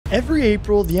Every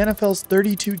April, the NFL's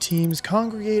 32 teams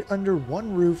congregate under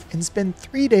one roof and spend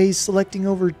 3 days selecting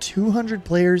over 200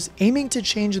 players, aiming to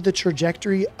change the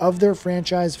trajectory of their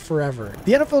franchise forever.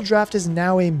 The NFL Draft is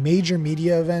now a major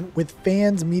media event, with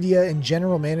fans, media, and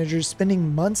general managers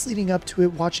spending months leading up to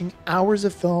it watching hours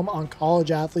of film on college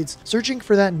athletes searching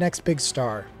for that next big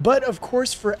star. But of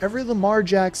course, for every Lamar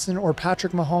Jackson or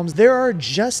Patrick Mahomes, there are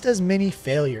just as many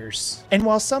failures. And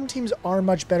while some teams are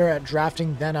much better at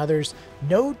drafting than others,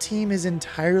 no team is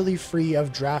entirely free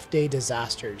of draft day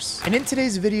disasters. And in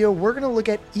today's video, we're going to look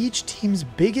at each team's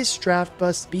biggest draft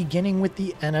busts, beginning with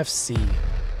the NFC.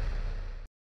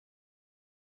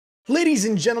 Ladies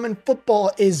and gentlemen,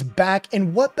 football is back,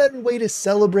 and what better way to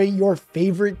celebrate your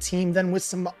favorite team than with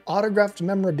some autographed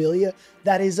memorabilia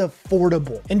that is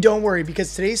affordable. And don't worry,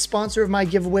 because today's sponsor of my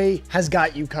giveaway has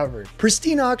got you covered.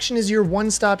 Pristine Auction is your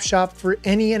one-stop shop for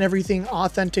any and everything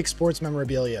authentic sports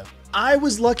memorabilia. I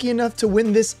was lucky enough to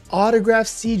win this autographed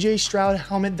CJ Stroud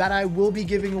helmet that I will be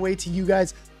giving away to you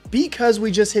guys because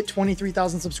we just hit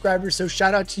 23,000 subscribers. So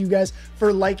shout out to you guys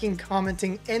for liking,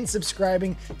 commenting, and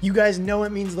subscribing. You guys know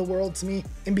it means the world to me.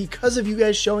 And because of you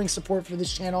guys showing support for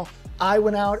this channel, I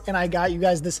went out and I got you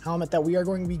guys this helmet that we are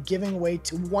going to be giving away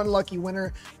to one lucky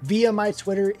winner via my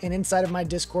Twitter and inside of my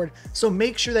Discord. So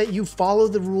make sure that you follow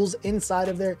the rules inside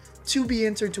of there to be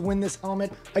entered to win this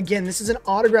helmet. Again, this is an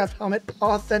autographed helmet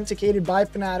authenticated by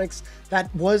Fanatics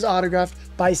that was autographed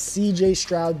by CJ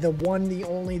Stroud, the one, the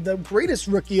only, the greatest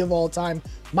rookie of all time,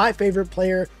 my favorite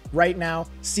player right now,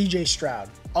 CJ Stroud.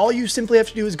 All you simply have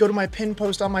to do is go to my pinned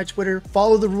post on my Twitter,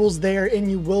 follow the rules there, and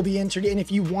you will be entered. And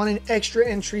if you want an extra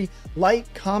entry,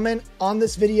 like, comment on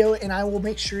this video, and I will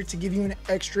make sure to give you an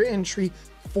extra entry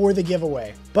for the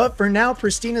giveaway. But for now,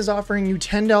 Pristine is offering you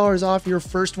 $10 off your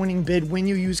first winning bid when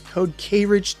you use code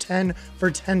KRICH10 for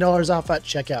 $10 off at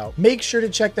checkout. Make sure to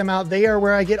check them out. They are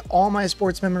where I get all my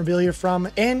sports memorabilia from.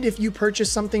 And if you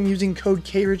purchase something using code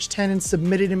KRICH10 and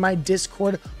submit it in my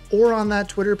Discord or on that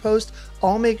Twitter post,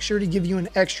 I'll make sure to give you an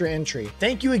extra entry.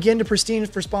 Thank you again to Pristine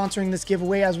for sponsoring this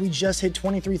giveaway as we just hit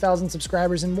 23,000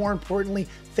 subscribers. And more importantly,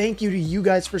 thank you to you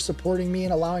guys for supporting me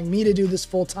and allowing me to do this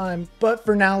full time. But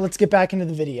for now, let's get back into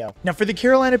the video. Now for the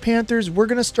Carolina Panthers, we're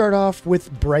gonna start off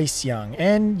with Bryce Young.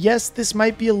 And yes, this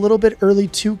might be a little bit early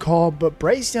to call, but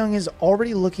Bryce Young is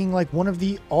already looking like one of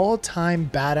the all-time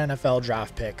bad NFL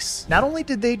draft picks. Not only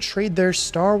did they trade their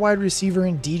star wide receiver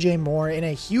in DJ Moore in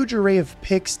a huge array of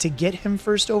picks to get him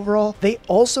first overall, they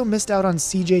also missed out on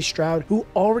CJ Stroud, who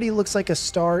already looks like a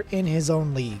star in his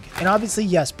own league. And obviously,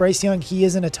 yes, Bryce Young, he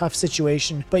is in a tough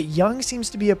situation, but Young seems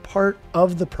to be a part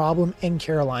of the problem in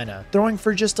Carolina, throwing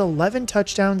for just 11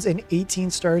 touchdowns in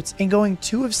 18 starts and going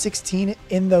 2 of 16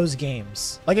 in those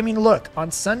games. Like, I mean, look,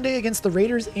 on Sunday against the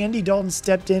Raiders, Andy Dalton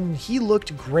stepped in and he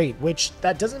looked great, which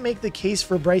that doesn't make the case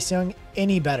for Bryce Young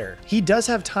any better. He does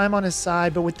have time on his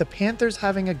side, but with the Panthers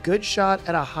having a good shot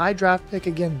at a high draft pick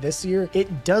again this year,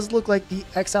 it does look like the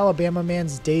ex-Alabama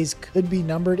man's days could be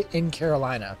numbered in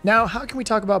Carolina. Now, how can we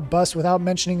talk about bust without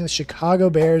mentioning the Chicago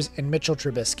Bears and Mitchell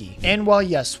Trubisky? And while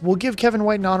yes, we'll give Kevin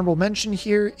White an honorable mention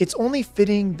here, it's only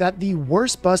fitting that the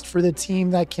worst bust for the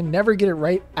team that can never get it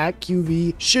right at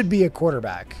QB should be a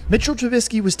quarterback. Mitchell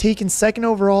Trubisky was taken second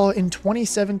overall in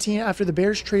 2017 after the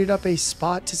Bears traded up a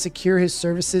spot to secure his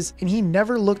services, and he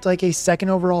never looked like a second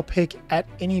overall pick at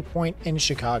any point in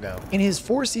Chicago. In his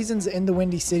 4 seasons in the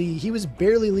Windy City, he was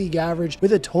barely league average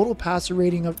with a total passer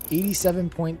rating of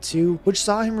 87.2, which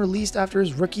saw him released after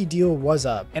his rookie deal was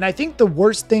up. And I think the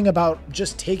worst thing about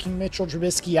just taking Mitchell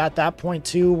Trubisky at that point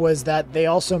too was that they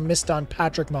also missed on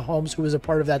Patrick Mahomes, who was a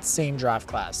part of that same draft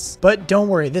class. But don't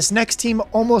worry, this next team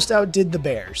almost outdid the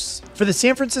Bears. For the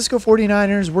San Francisco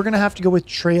 49ers, we're going to have to go with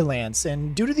Trey Lance.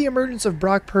 And due to the emergence of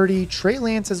Brock Purdy, Trey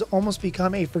Lance has almost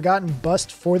become a forgotten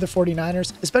bust for the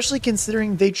 49ers, especially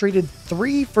considering they traded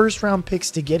 3 first-round picks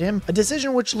to get him, a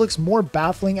decision which looks more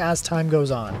baffling as time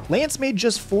goes on. Lance made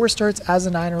just 4 starts as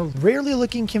a Niner, rarely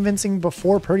looking convincing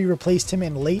before Purdy replaced him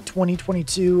in late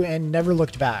 2022 and never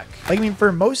looked back. Like, I mean,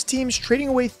 for most teams, trading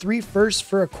away 3 firsts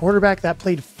for a quarterback that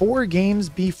played 4 games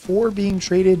before being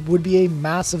traded would be a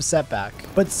massive setback.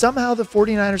 But somehow the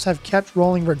 49ers have kept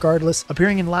rolling regardless,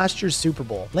 appearing in last year's Super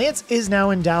Bowl. Lance is now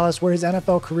in Dallas, where his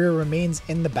NFL career remains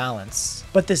in the balance.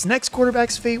 But this next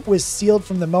quarterback's fate was sealed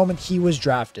from the moment he was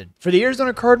drafted. For the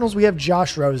Arizona Cardinals, we have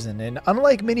Josh Rosen, and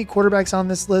unlike many quarterbacks on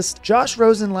this list, Josh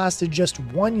Rosen lasted just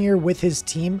 1 year with his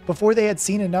team before they had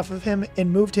seen enough of him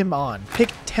and moved him on.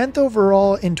 Picked 10th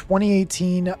overall in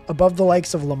 2018, above the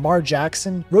likes of Lamar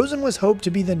Jackson, Rosen was hoped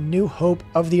to be the new hope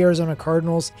of the Arizona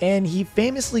Cardinals, and he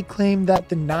famously claimed that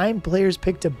the 9 players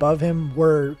picked above him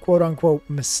were quote-unquote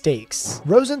mistakes.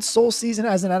 Rosen's sole season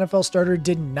as an NFL starter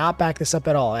did not not back this up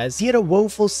at all, as he had a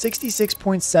woeful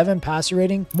 66.7 passer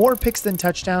rating, more picks than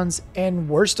touchdowns, and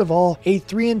worst of all, a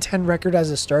 3-10 record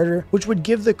as a starter, which would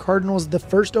give the Cardinals the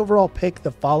first overall pick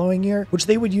the following year, which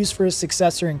they would use for his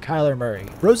successor in Kyler Murray.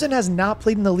 Rosen has not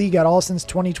played in the league at all since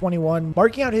 2021,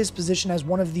 marking out his position as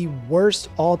one of the worst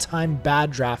all-time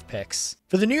bad draft picks.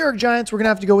 For the New York Giants, we're going to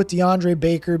have to go with DeAndre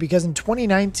Baker because in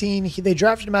 2019, they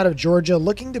drafted him out of Georgia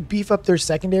looking to beef up their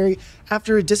secondary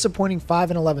after a disappointing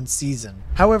 5-11 season.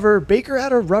 However, Baker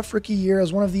had a rough rookie year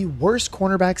as one of the worst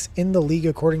cornerbacks in the league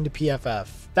according to PFF.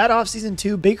 That offseason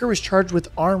too, Baker was charged with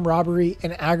armed robbery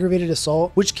and aggravated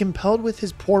assault, which compelled with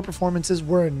his poor performances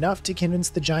were enough to convince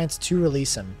the Giants to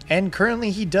release him. And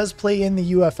currently he does play in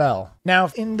the UFL. Now,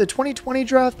 in the 2020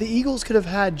 draft, the Eagles could have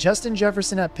had Justin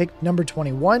Jefferson at pick number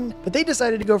 21, but they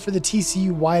decided to go for the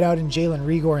TCU wideout and Jalen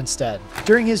Reagor instead.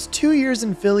 During his 2 years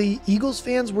in Philly, Eagles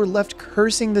fans were left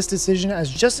cursing this decision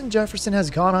as Justin Jefferson has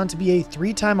gone on to be a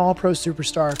 3-time All-Pro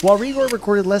superstar, while Reagor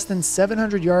recorded less than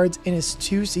 700 yards in his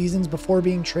 2 seasons before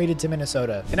being traded to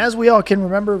Minnesota. And as we all can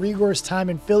remember, Reagor's time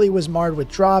in Philly was marred with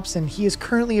drops, and he is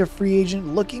currently a free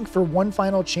agent looking for one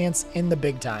final chance in the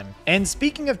big time. And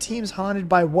speaking of teams haunted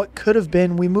by what could have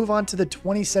been, we move on to the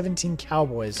 2017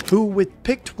 Cowboys, who with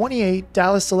pick 28,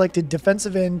 Dallas selected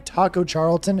defensive end Taco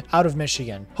Charlton out of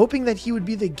Michigan, hoping that he would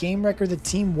be the game wrecker the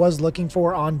team was looking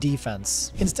for on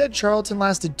defense. Instead, Charlton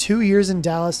lasted 2 years in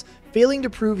Dallas, failing to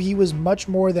prove he was much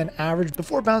more than average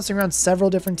before bouncing around several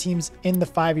different teams in the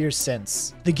 5 years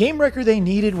since. The game wrecker they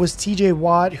needed was TJ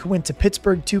Watt, who went to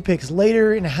Pittsburgh 2 picks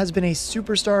later and has been a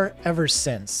superstar ever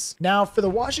since. Now, for the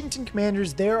Washington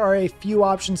Commanders, there are a few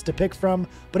options to pick from,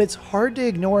 but it's hard to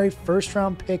ignore a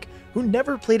first-round pick who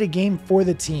never played a game for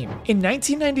the team. In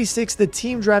 1996, the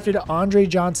team drafted Andre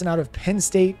Johnson out of Penn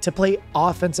State to play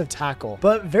offensive tackle,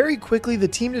 but very quickly the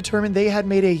team determined they had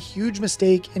made a huge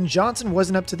mistake and Johnson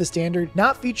wasn't up to the standard,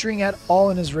 not featuring at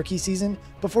all in his rookie season.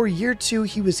 Before year 2,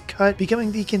 he was cut,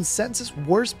 becoming the consensus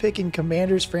worst pick in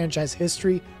Commanders franchise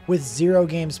history with 0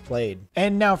 games played.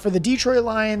 And now for the Detroit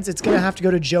Lions, it's going to have to go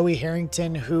to Joey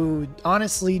Harrington, who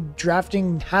honestly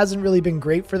drafting hasn't really been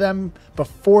great for them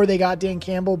before they got Dan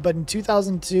Campbell, but in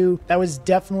 2002, that was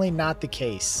definitely not the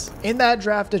case. In that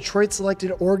draft, Detroit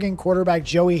selected Oregon quarterback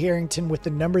Joey Harrington with the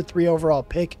number 3 overall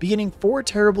pick, beginning 4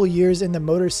 terrible years in the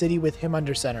Motor City with him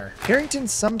under center. Harrington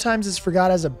sometimes is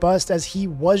forgot as a bust as he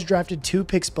was drafted 2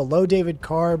 picks below David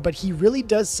Carr, but he really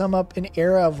does sum up an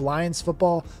era of Lions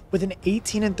football with an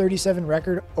 18-37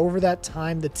 record. Over that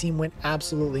time, the team went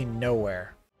absolutely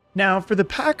nowhere. Now, for the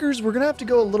Packers, we're going to have to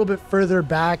go a little bit further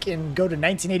back and go to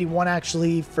 1981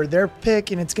 actually for their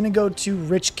pick, and it's going to go to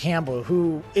Rich Campbell,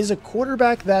 who is a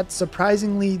quarterback that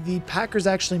surprisingly the Packers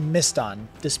actually missed on,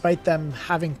 despite them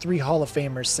having 3 Hall of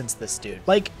Famers since this dude.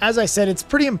 Like, as I said, it's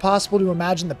pretty impossible to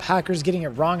imagine the Packers getting it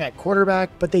wrong at quarterback,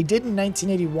 but they did in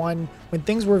 1981 when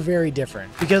things were very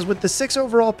different. Because with the 6th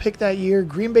overall pick that year,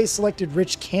 Green Bay selected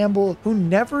Rich Campbell, who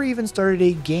never even started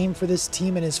a game for this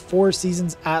team in his 4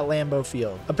 seasons at Lambeau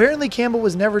Field. Apparently, Campbell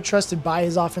was never trusted by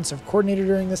his offensive coordinator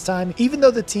during this time, even though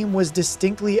the team was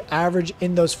distinctly average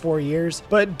in those 4 years.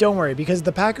 But don't worry, because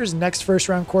the Packers' next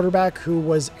first-round quarterback, who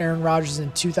was Aaron Rodgers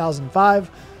in 2005,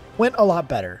 went a lot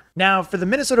better. Now, for the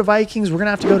Minnesota Vikings, we're going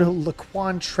to have to go to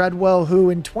Laquan Treadwell, who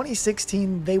in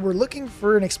 2016, they were looking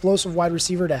for an explosive wide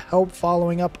receiver to help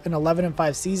following up an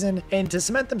 11-5 season and to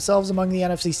cement themselves among the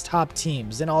NFC's top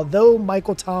teams. And although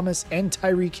Michael Thomas and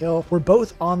Tyreek Hill were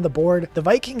both on the board, the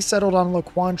Vikings settled on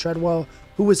Laquan Treadwell,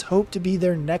 who was hoped to be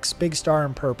their next big star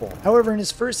in purple. However, in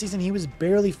his first season, he was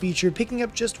barely featured, picking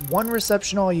up just 1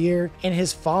 reception all year, and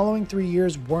his following 3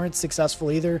 years weren't successful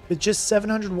either, with just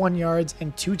 701 yards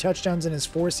and 2 touchdowns in his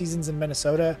 4 seasons in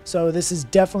Minnesota. So this is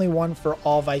definitely one for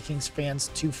all Vikings fans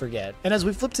to forget. And as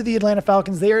we flip to the Atlanta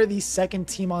Falcons, they are the 2nd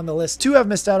team on the list to have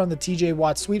missed out on the TJ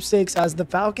Watt sweepstakes, as the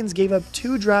Falcons gave up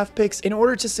 2 draft picks in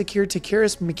order to secure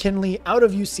Takkarist McKinley out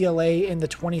of UCLA in the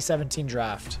 2017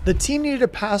 draft. The team needed a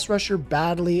pass rusher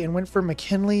badly and went for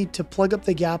McKinley to plug up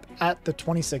the gap at the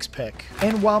 26th pick.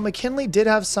 And while McKinley did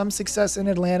have some success in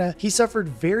Atlanta, he suffered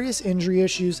various injury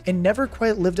issues and never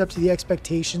quite lived up to the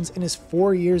expectations in his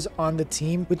 4 years on the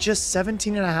team, with just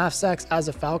 17.5 sacks as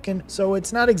a Falcon, so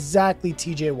it's not exactly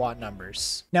TJ Watt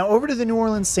numbers. Now over to the New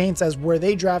Orleans Saints, as where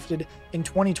they drafted in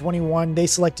 2021, they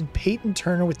selected Peyton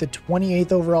Turner with the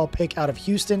 28th overall pick out of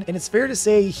Houston, and it's fair to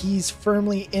say he's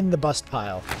firmly in the bust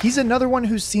pile. He's another one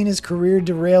who's seen his career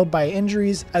derailed by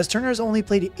injuries, as Turner has only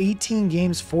played 18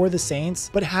 games for the Saints,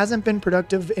 but hasn't been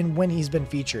productive in when he's been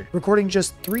featured, recording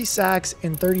just 3 sacks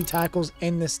and 30 tackles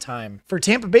in this time. For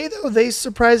Tampa Bay though,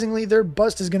 surprisingly, their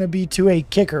bust is going to be to a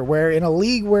kicker kicker, where in a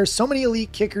league where so many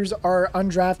elite kickers are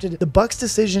undrafted, the Bucs'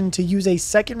 decision to use a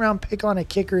second-round pick on a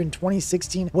kicker in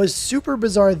 2016 was super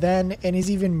bizarre then and is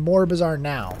even more bizarre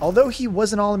now. Although he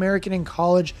was an All-American in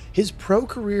college, his pro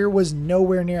career was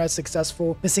nowhere near as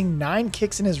successful, missing 9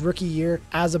 kicks in his rookie year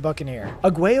as a Buccaneer.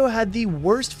 Aguayo had the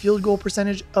worst field goal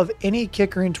percentage of any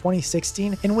kicker in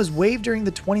 2016 and was waived during the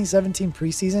 2017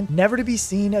 preseason, never to be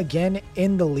seen again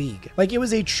in the league. Like, it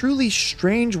was a truly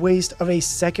strange waste of a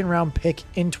second-round pick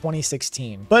in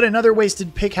 2016. But another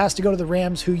wasted pick has to go to the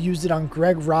Rams, who used it on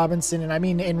Greg Robinson. And I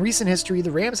mean, in recent history,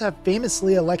 the Rams have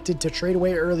famously elected to trade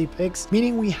away early picks,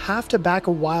 meaning we have to back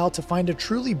a while to find a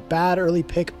truly bad early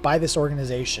pick by this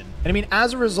organization. And I mean,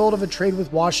 as a result of a trade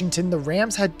with Washington, the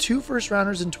Rams had 2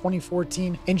 first-rounders in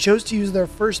 2014 and chose to use their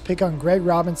first pick on Greg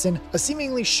Robinson, a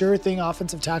seemingly sure thing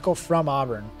offensive tackle from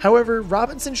Auburn. However,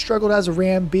 Robinson struggled as a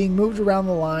Ram, being moved around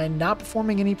the line, not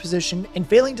performing any position, and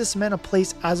failing to cement a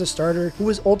place as a starter, who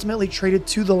was ultimately traded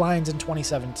to the Lions in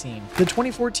 2017. The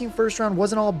 2014 first round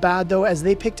wasn't all bad though, as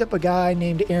they picked up a guy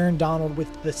named Aaron Donald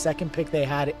with the second pick they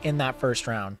had in that first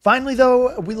round. Finally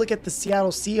though, we look at the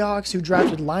Seattle Seahawks, who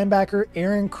drafted linebacker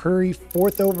Aaron Curry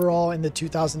 4th overall in the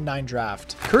 2009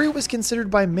 draft. Curry was considered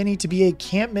by many to be a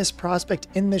can't-miss prospect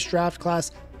in this draft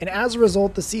class, and as a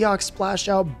result, the Seahawks splashed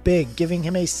out big, giving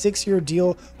him a 6-year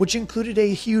deal, which included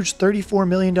a huge $34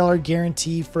 million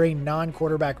guarantee for a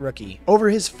non-quarterback rookie.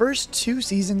 Over his first 2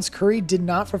 seasons, Curry did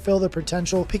not fulfill the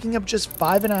potential, picking up just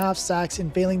 5.5 sacks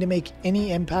and failing to make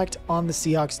any impact on the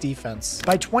Seahawks defense.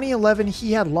 By 2011,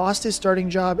 he had lost his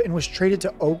starting job and was traded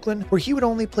to Oakland, where he would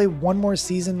only play 1 more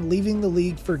season, leaving the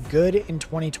league for good in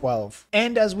 2012.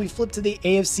 And as we flip to the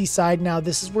AFC side now,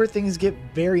 this is where things get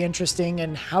very interesting,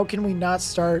 and how can we not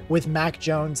start with Mac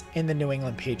Jones in the New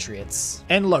England Patriots?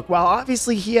 And look, while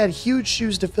obviously he had huge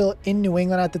shoes to fill in New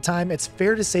England at the time, it's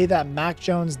fair to say that Mac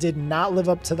Jones did not live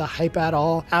up to the hype at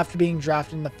all after being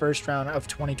drafted in the first round of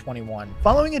 2021.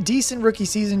 Following a decent rookie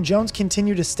season, Jones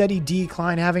continued a steady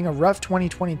decline, having a rough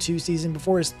 2022 season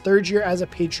before his 3rd year as a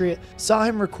Patriot saw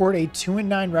him record a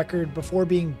 2-9 record before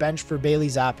being benched for Bailey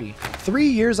Zappi. 3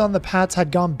 years on the Pats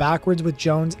had gone backwards with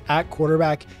Jones at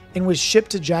quarterback, and was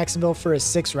shipped to Jacksonville for a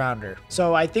 6th-rounder.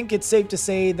 So I think it's safe to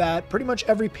say that pretty much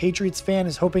every Patriots fan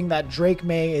is hoping that Drake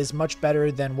May is much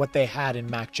better than what they had in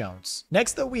Mac Jones.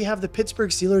 Next though, we have the Pittsburgh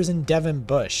Steelers and Devin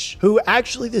Bush, who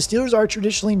actually the Steelers are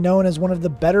traditionally known as one of the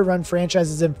better run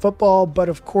franchises in football, but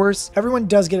of course, everyone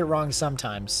does get it wrong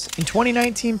sometimes. In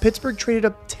 2019, Pittsburgh traded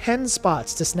up 10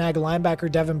 spots to snag linebacker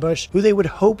Devin Bush, who they would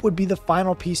hope would be the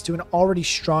final piece to an already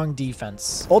strong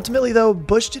defense. Ultimately though,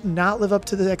 Bush did not live up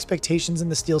to the expectations in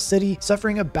the Steel City,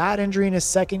 suffering a bad injury in his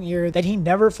 2nd year that he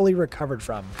never fully recovered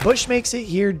from. Bush makes it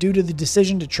here due to the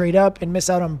decision to trade up and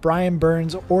miss out on Brian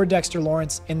Burns or Dexter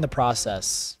Lawrence in the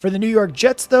process. For the New York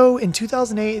Jets though, in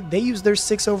 2008, they used their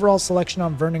 6th overall selection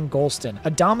on Vernon Gholston,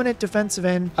 a dominant defensive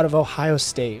end out of Ohio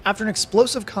State. After an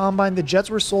explosive combine, the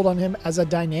Jets were sold on him as a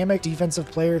dynamic defensive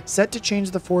player set to change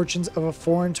the fortunes of a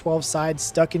 4-12 side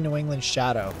stuck in New England's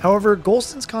shadow. However,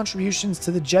 Gholston's contributions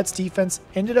to the Jets defense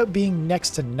ended up being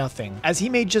next to nothing, as he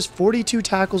made just 42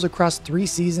 tackles across 3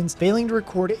 seasons, failing to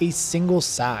record a single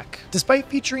sack. Despite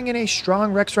featuring in a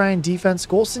strong Rex Ryan defense,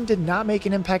 Gholston did not make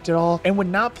an impact at all and would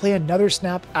not play another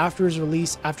snap after his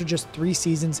release after just 3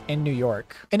 seasons in New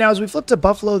York. And now as we flip to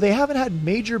Buffalo, they haven't had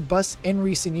major busts in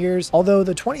recent years, although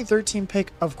the 2013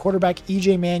 pick of quarterback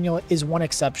EJ Manuel is one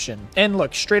exception. And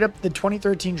look, straight up, the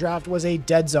 2013 draft was a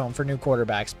dead zone for new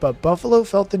quarterbacks, but Buffalo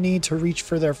felt the need to reach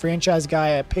for their franchise guy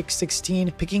at pick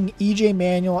 16, picking EJ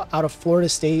Manuel out of Florida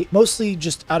State, mostly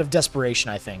just out of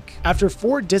desperation, I think. After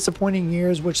 4 disappointing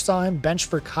years, which saw him benched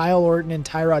for Kyle Orton and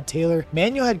Tyrod Taylor,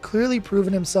 Manuel had clearly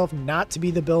proven himself not to be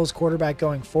the Bills quarterback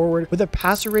going forward, with a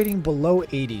passer rating below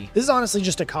 80. This is honestly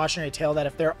just a cautionary tale that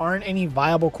if there aren't any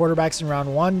viable quarterbacks in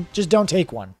round 1, just don't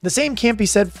take one. The same can't be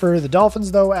said for the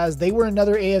Dolphins though, as they were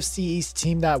another AFC East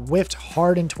team that whiffed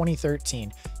hard in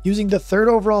 2013, using the 3rd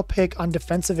overall pick on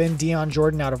defensive end Deion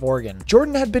Jordan out of Oregon.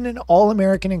 Jordan had been an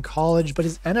All-American in college, but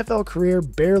his NFL career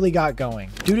barely got going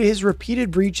due to his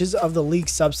repeated breaches of the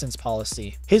league's substance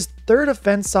policy. His 3rd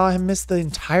offense saw him miss the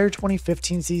entire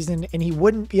 2015 season, and he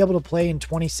wouldn't be able to play in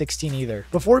 2016 either,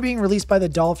 before being released by the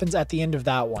Dolphins at the end of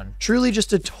that one. Truly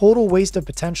just a total waste of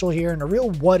potential here and a real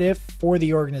what if for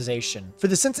the organization. For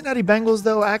the Cincinnati Bengals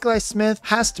though, Akli Smith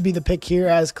has to be the pick here,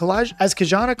 as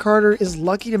Kajana Carter is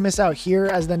lucky to miss out here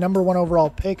as the number 1 overall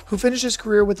pick, who finished his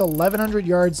career with 1,100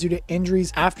 yards due to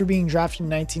injuries after being drafted in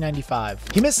 1995.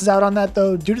 He misses out on that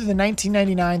though due to the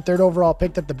 1999 3rd overall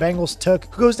pick that the Bengals took,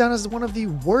 who goes down as one of the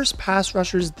worst worst pass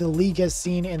rushers the league has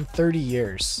seen in 30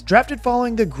 years. Drafted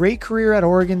following the great career at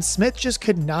Oregon, Smith just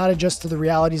could not adjust to the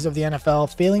realities of the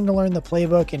NFL, failing to learn the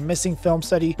playbook and missing film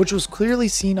study, which was clearly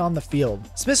seen on the field.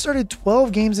 Smith started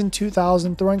 12 games in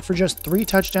 2000, throwing for just 3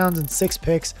 touchdowns and 6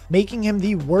 picks, making him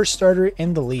the worst starter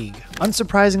in the league.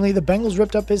 Unsurprisingly, the Bengals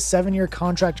ripped up his 7-year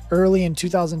contract early in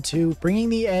 2002, bringing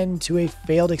the end to a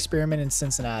failed experiment in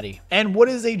Cincinnati. And what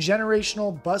is a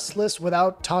generational bust list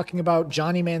without talking about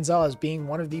Johnny Manziel as being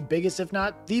one of the biggest, if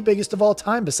not the biggest of all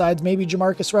time, besides maybe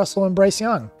Jamarcus Russell and Bryce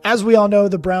Young? As we all know,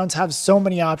 the Browns have so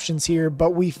many options here,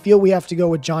 but we feel we have to go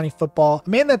with Johnny Football, a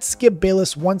man that Skip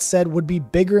Bayless once said would be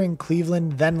bigger in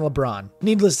Cleveland than LeBron.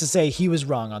 Needless to say, he was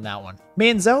wrong on that one.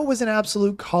 Manziel was an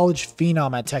absolute college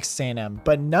phenom at Texas A&M,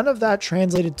 but none of that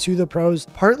translated to the pros,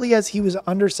 partly as he was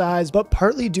undersized, but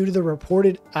partly due to the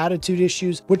reported attitude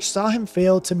issues, which saw him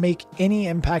fail to make any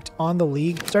impact on the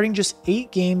league, starting just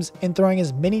 8 games and throwing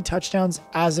as many touchdowns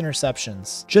as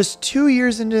interceptions. Just 2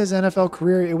 years into his NFL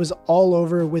career, it was all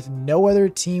over with no other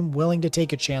team willing to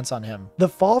take a chance on him. The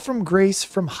fall from grace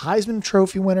from Heisman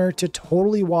Trophy winner to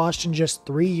totally washed in just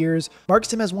 3 years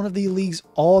marks him as one of the league's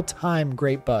all-time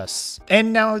great busts.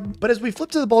 But as we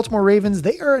flip to the Baltimore Ravens,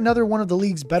 they are another one of the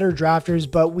league's better drafters,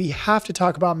 but we have to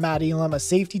talk about Matt Elam, a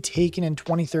safety taken in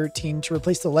 2013 to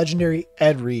replace the legendary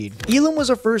Ed Reed. Elam was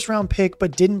a first-round pick,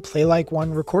 but didn't play like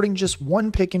one, recording just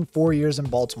 1 pick in 4 years in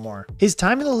Baltimore. His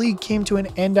time in the league came to an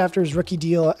end after his rookie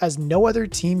deal, as no other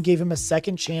team gave him a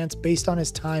second chance based on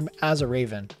his time as a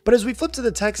Raven. But as we flip to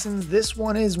the Texans, this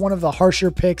one is one of the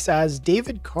harsher picks, as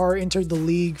David Carr entered the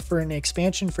league for an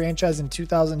expansion franchise in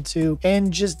 2002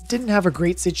 and just didn't have a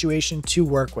great situation to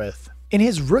work with. In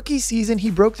his rookie season, he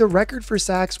broke the record for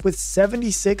sacks with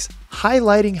 76,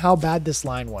 highlighting how bad this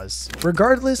line was.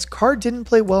 Regardless, Carr didn't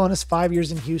play well in his 5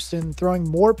 years in Houston, throwing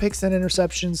more picks than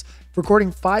interceptions,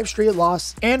 recording 5 straight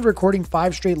losses and recording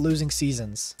 5 straight losing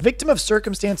seasons. Victim of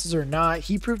circumstances or not,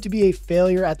 he proved to be a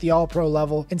failure at the All-Pro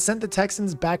level and sent the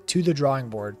Texans back to the drawing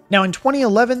board. Now in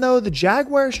 2011 though, the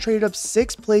Jaguars traded up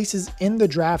 6 places in the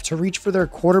draft to reach for their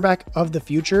quarterback of the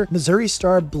future, Missouri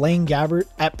star Blaine Gabbert,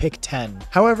 at pick 10.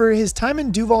 However, his time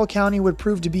in Duval County would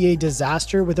prove to be a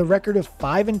disaster, with a record of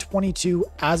 5-22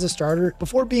 as a starter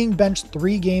before being benched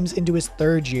 3 games into his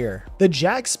 3rd year. The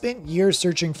Jags spent years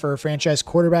searching for a franchise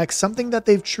quarterback, something that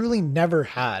they've truly never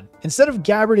had. Instead of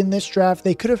Gabbert in this draft,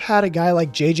 they could have had a guy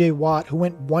like JJ Watt, who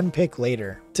went 1 pick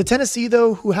later. To Tennessee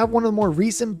though, who have one of the more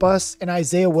recent busts in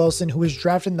Isaiah Wilson, who was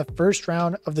drafted in the 1st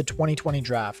round of the 2020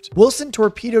 draft. Wilson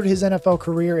torpedoed his NFL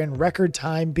career in record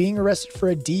time, being arrested for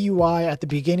a DUI at the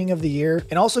beginning of the year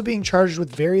and also being charged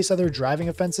with various other driving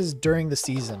offenses during the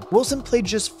season. Wilson played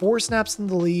just 4 snaps in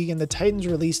the league and the Titans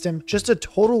released him, just a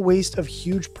total waste of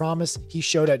huge promise he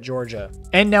showed at Georgia.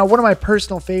 And now one of my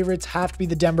personal favorites have to be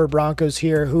the Denver Broncos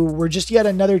here, who were just yet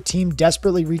another team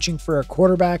desperately reaching for a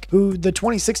quarterback, who the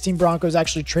 2016 Broncos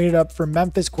actually traded up for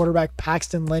Memphis quarterback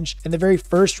Paxton Lynch in the very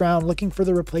 1st round, looking for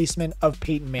the replacement of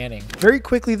Peyton Manning. Very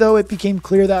quickly though, it became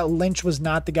clear that Lynch was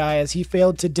not the guy, as he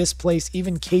failed to displace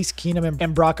even Case Keenum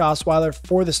and Brock Osweiler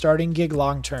for the starting gig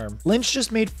long term. Lynch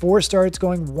just made 4 starts,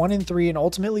 going 1-3 and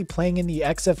ultimately playing in the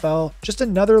XFL, just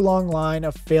another long line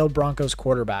of failed Broncos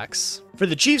quarterbacks. For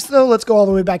the Chiefs though, let's go all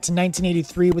the way back to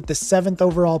 1983 with the 7th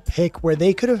overall pick, where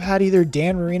they could have had either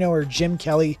Dan Marino or Jim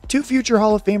Kelly, 2 future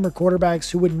Hall of Famer quarterbacks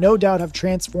who would no doubt have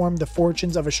transformed the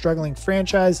fortunes of a struggling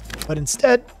franchise, but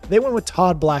instead they went with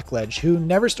Todd Blackledge, who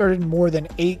never started more than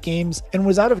 8 games and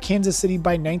was out of Kansas City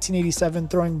by 1987,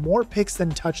 throwing more picks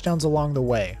than touchdowns along the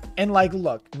way. And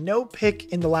look, no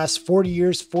pick in the last 40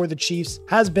 years for the Chiefs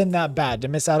has been that bad to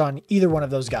miss out on either one of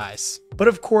those guys. But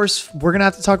of course, we're going to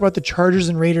have to talk about the Chargers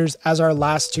and Raiders as our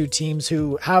last 2 teams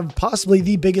who have possibly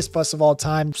the biggest bust of all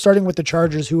time, starting with the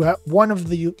Chargers, who have one of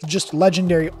the just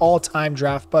legendary all-time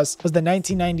draft busts was the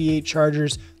 1998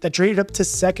 Chargers that traded up to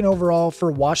 2nd overall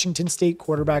for Washington State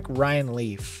quarterback Ryan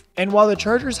Leaf. And while the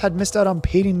Chargers had missed out on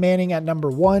Peyton Manning at number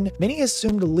 1, many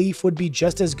assumed Leaf would be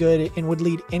just as good and would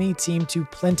lead any team to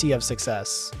plenty of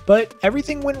success. But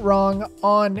everything went wrong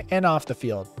on and off the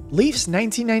field. Leaf's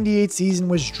 1998 season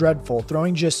was dreadful,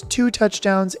 throwing just 2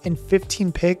 touchdowns and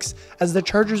 15 picks as the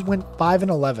Chargers went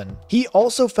 5-11. He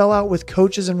also fell out with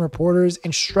coaches and reporters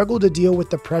and struggled to deal with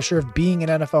the pressure of being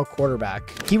an NFL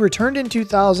quarterback. He returned in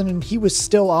 2000 and he was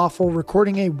still awful,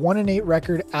 recording a 1-8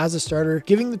 record as a starter,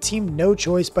 giving the team no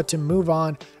choice but to move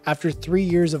on after 3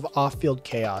 years of off-field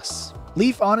chaos.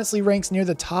 Leaf honestly ranks near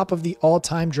the top of the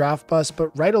all-time draft bust,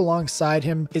 but right alongside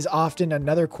him is often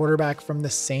another quarterback from the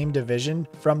same division,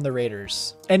 from the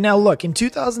Raiders. And now look, in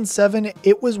 2007,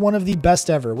 it was one of the best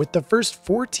ever. With the first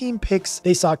 14 picks,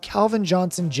 they saw Calvin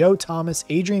Johnson, Joe Thomas,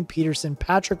 Adrian Peterson,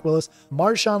 Patrick Willis,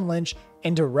 Marshawn Lynch,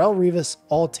 and Darrelle Revis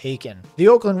all taken. The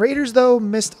Oakland Raiders, though,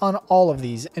 missed on all of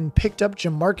these and picked up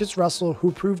Jamarcus Russell,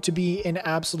 who proved to be an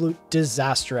absolute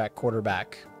disaster at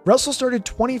quarterback. Russell started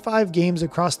 25 games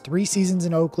across 3 seasons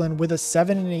in Oakland with a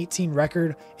 7-18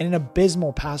 record and an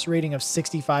abysmal pass rating of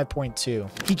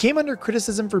 65.2. He came under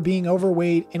criticism for being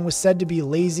overweight and was said to be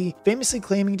lazy, famously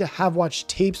claiming to have watched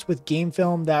tapes with game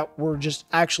film that were just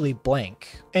actually blank.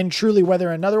 And truly,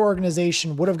 whether another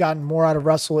organization would have gotten more out of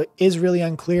Russell is really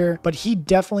unclear, but he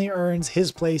definitely earns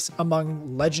his place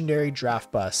among legendary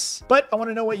draft busts. But I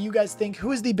want to know what you guys think.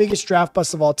 Who is the biggest draft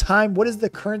bust of all time? What is the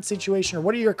current situation, or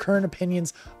what are your current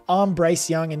opinions on Bryce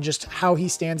Young and just how he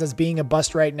stands as being a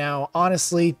bust right now?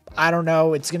 Honestly, I don't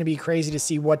know. It's going to be crazy to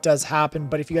see what does happen.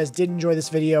 But if you guys did enjoy this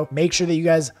video, make sure that you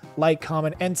guys like,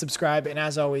 comment, and subscribe. And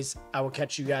as always, I will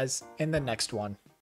catch you guys in the next one.